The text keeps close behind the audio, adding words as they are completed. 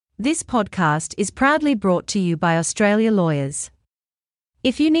This podcast is proudly brought to you by Australia Lawyers.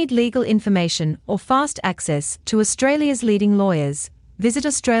 If you need legal information or fast access to Australia's leading lawyers, visit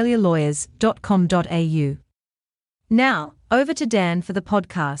australialawyers.com.au. Now, over to Dan for the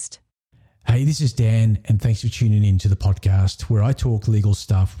podcast. Hey, this is Dan, and thanks for tuning in to the podcast where I talk legal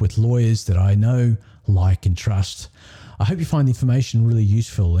stuff with lawyers that I know, like, and trust. I hope you find the information really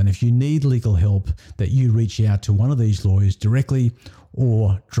useful, and if you need legal help, that you reach out to one of these lawyers directly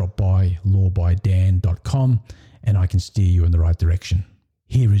or drop by lawbydan.com and I can steer you in the right direction.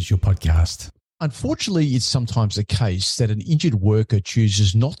 Here is your podcast. Unfortunately, it's sometimes the case that an injured worker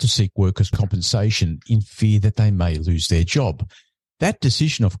chooses not to seek workers' compensation in fear that they may lose their job. That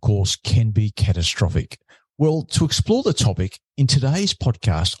decision, of course, can be catastrophic. Well, to explore the topic, in today's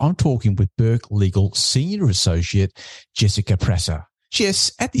podcast, I'm talking with Burke Legal Senior Associate Jessica Prasser.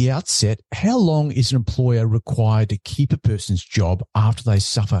 Jess, at the outset, how long is an employer required to keep a person's job after they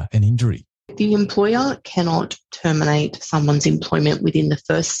suffer an injury? The employer cannot terminate someone's employment within the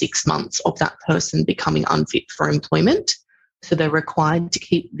first 6 months of that person becoming unfit for employment. So they're required to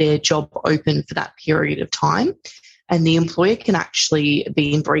keep their job open for that period of time. And the employer can actually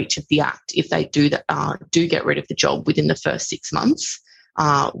be in breach of the Act if they do get rid of the job within the first 6 months,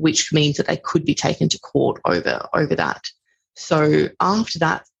 which means that they could be taken to court over that. So after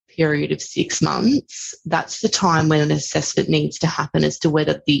that period of 6 months, that's the time when an assessment needs to happen as to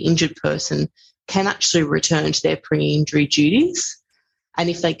whether the injured person can actually return to their pre-injury duties. And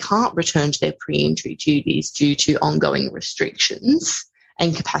if they can't return to their pre-injury duties due to ongoing restrictions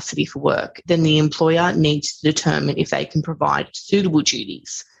and capacity for work, then the employer needs to determine if they can provide suitable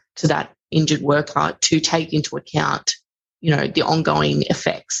duties to that injured worker to take into account, the ongoing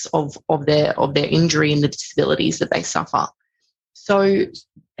effects of their injury and the disabilities that they suffer. So,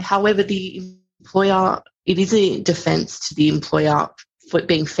 however, the employer, it is a defence to the employer for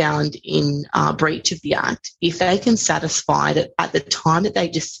being found in breach of the Act if they can satisfy that at the time that they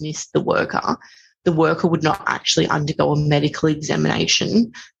dismiss the worker would not actually undergo a medical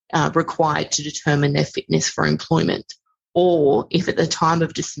examination required to determine their fitness for employment, or if at the time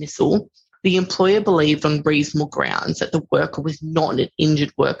of dismissal the employer believed on reasonable grounds that the worker was not an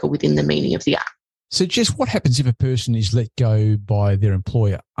injured worker within the meaning of the Act. So, Jess, what happens if a person is let go by their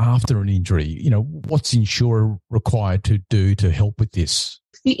employer after an injury? What's the insurer required to do to help with this?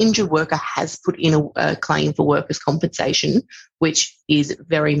 The injured worker has put in a claim for workers' compensation, which is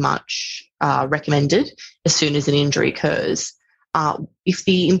very much recommended as soon as an injury occurs. If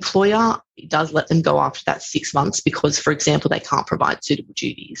the employer does let them go after that 6 months because, for example, they can't provide suitable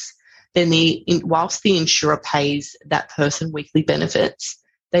duties, then whilst the insurer pays that person weekly benefits,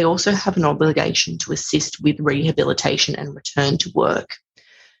 they also have an obligation to assist with rehabilitation and return to work.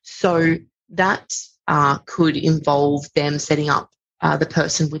 So that could involve them setting up the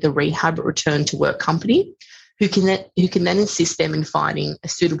person with a rehab return to work company who can then assist them in finding a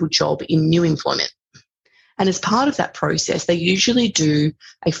suitable job in new employment. And as part of that process, they usually do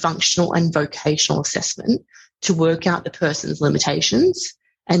a functional and vocational assessment to work out the person's limitations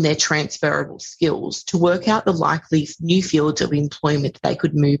and their transferable skills to work out the likely new fields of employment they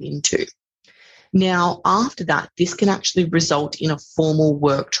could move into. Now, after that, this can actually result in a formal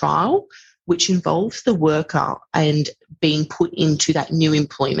work trial, which involves the worker and being put into that new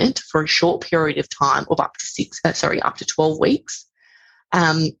employment for a short period of time of up to 12 weeks.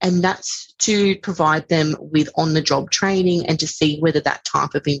 And that's to provide them with on-the-job training and to see whether that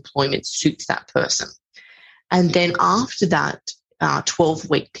type of employment suits that person. And then after that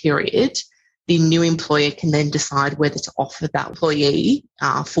 12-week period, the new employer can then decide whether to offer that employee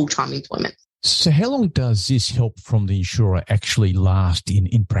full-time employment. So how long does this help from the insurer actually last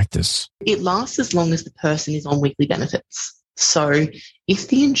in practice? It lasts as long as the person is on weekly benefits. So if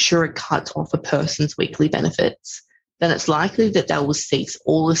the insurer cuts off a person's weekly benefits, then it's likely that they will cease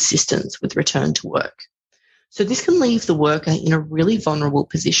all assistance with return to work. So this can leave the worker in a really vulnerable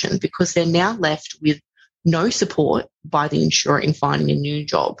position because they're now left with no support by the insurer in finding a new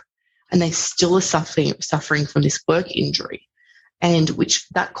job, and they still are suffering from this work injury, and which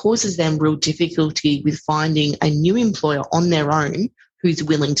that causes them real difficulty with finding a new employer on their own who's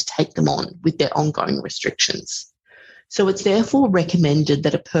willing to take them on with their ongoing restrictions. So it's therefore recommended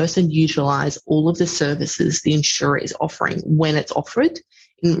that a person utilise all of the services the insurer is offering when it's offered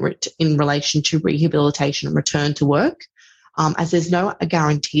in relation to rehabilitation and return to work, as there's no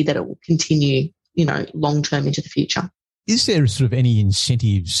guarantee that it will continue long-term into the future. Is there sort of any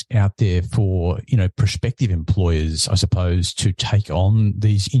incentives out there for, prospective employers, I suppose, to take on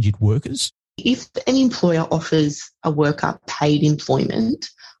these injured workers? If an employer offers a worker paid employment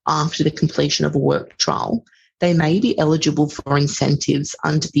after the completion of a work trial, they may be eligible for incentives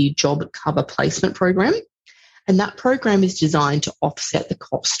under the Job Cover Placement Program. And that program is designed to offset the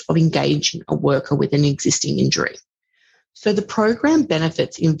cost of engaging a worker with an existing injury. So the program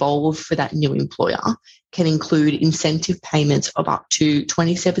benefits involved for that new employer can include incentive payments of up to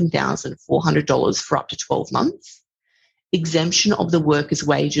 $27,400 for up to 12 months, exemption of the worker's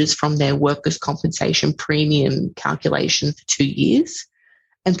wages from their workers' compensation premium calculation for 2 years,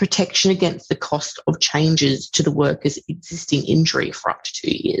 and protection against the cost of changes to the worker's existing injury for up to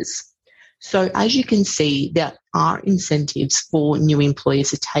 2 years. So as you can see, there are incentives for new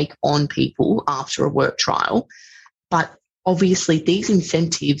employers to take on people after a work trial, but obviously these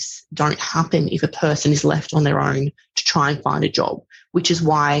incentives don't happen if a person is left on their own to try and find a job, which is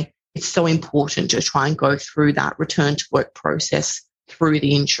why it's so important to try and go through that return to work process through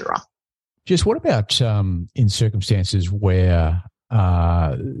the insurer. Jess, what about in circumstances where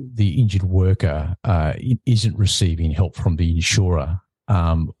the injured worker isn't receiving help from the insurer?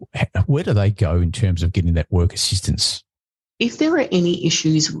 Where do they go in terms of getting that work assistance? If there are any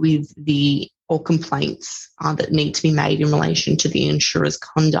issues with or complaints that need to be made in relation to the insurer's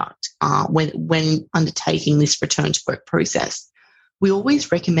conduct when undertaking this return to work process, we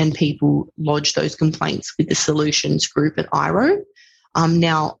always recommend people lodge those complaints with the Solutions Group at IRO.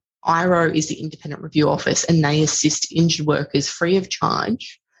 Now, IRO is the Independent Review Office, and they assist injured workers free of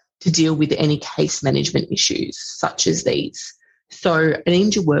charge to deal with any case management issues such as these. So an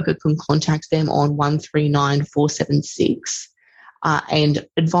injured worker can contact them on 139 476 and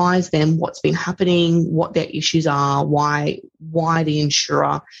advise them what's been happening, what their issues are, why the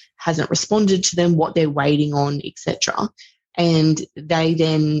insurer hasn't responded to them, what they're waiting on, etc. And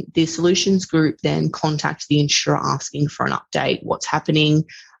the Solutions Group then contact the insurer asking for an update, what's happening,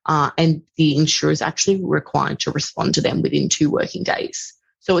 and the insurer is actually required to respond to them within 2 working days.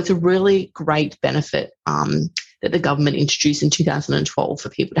 So it's a really great benefit that the government introduced in 2012 for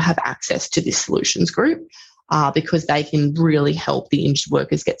people to have access to this Solutions Group because they can really help the injured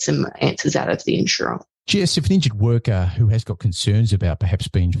workers get some answers out of the insurer. Jess, if an injured worker who has got concerns about perhaps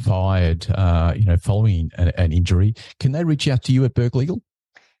being fired, following an injury, can they reach out to you at Burke Legal?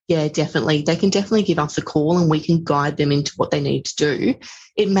 Yeah, definitely. They can definitely give us a call and we can guide them into what they need to do.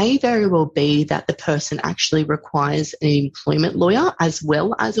 It may very well be that the person actually requires an employment lawyer as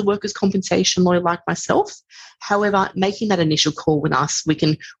well as a workers' compensation lawyer like myself. However, making that initial call with us, we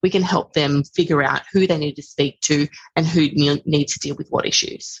can help them figure out who they need to speak to and who needs to deal with what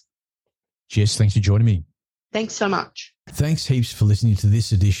issues. Jess, thanks for joining me. Thanks so much. Thanks heaps for listening to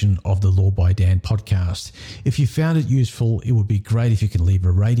this edition of the Law by Dan podcast. If you found it useful, it would be great if you could leave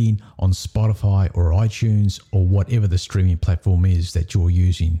a rating on Spotify or iTunes or whatever the streaming platform is that you're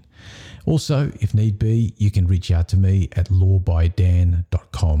using. Also, if need be, you can reach out to me at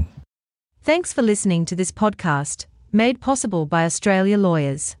lawbydan.com. Thanks for listening to this podcast, made possible by Australia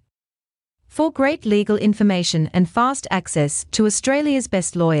Lawyers. For great legal information and fast access to Australia's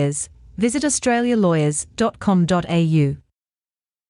best lawyers, visit australialawyers.com.au.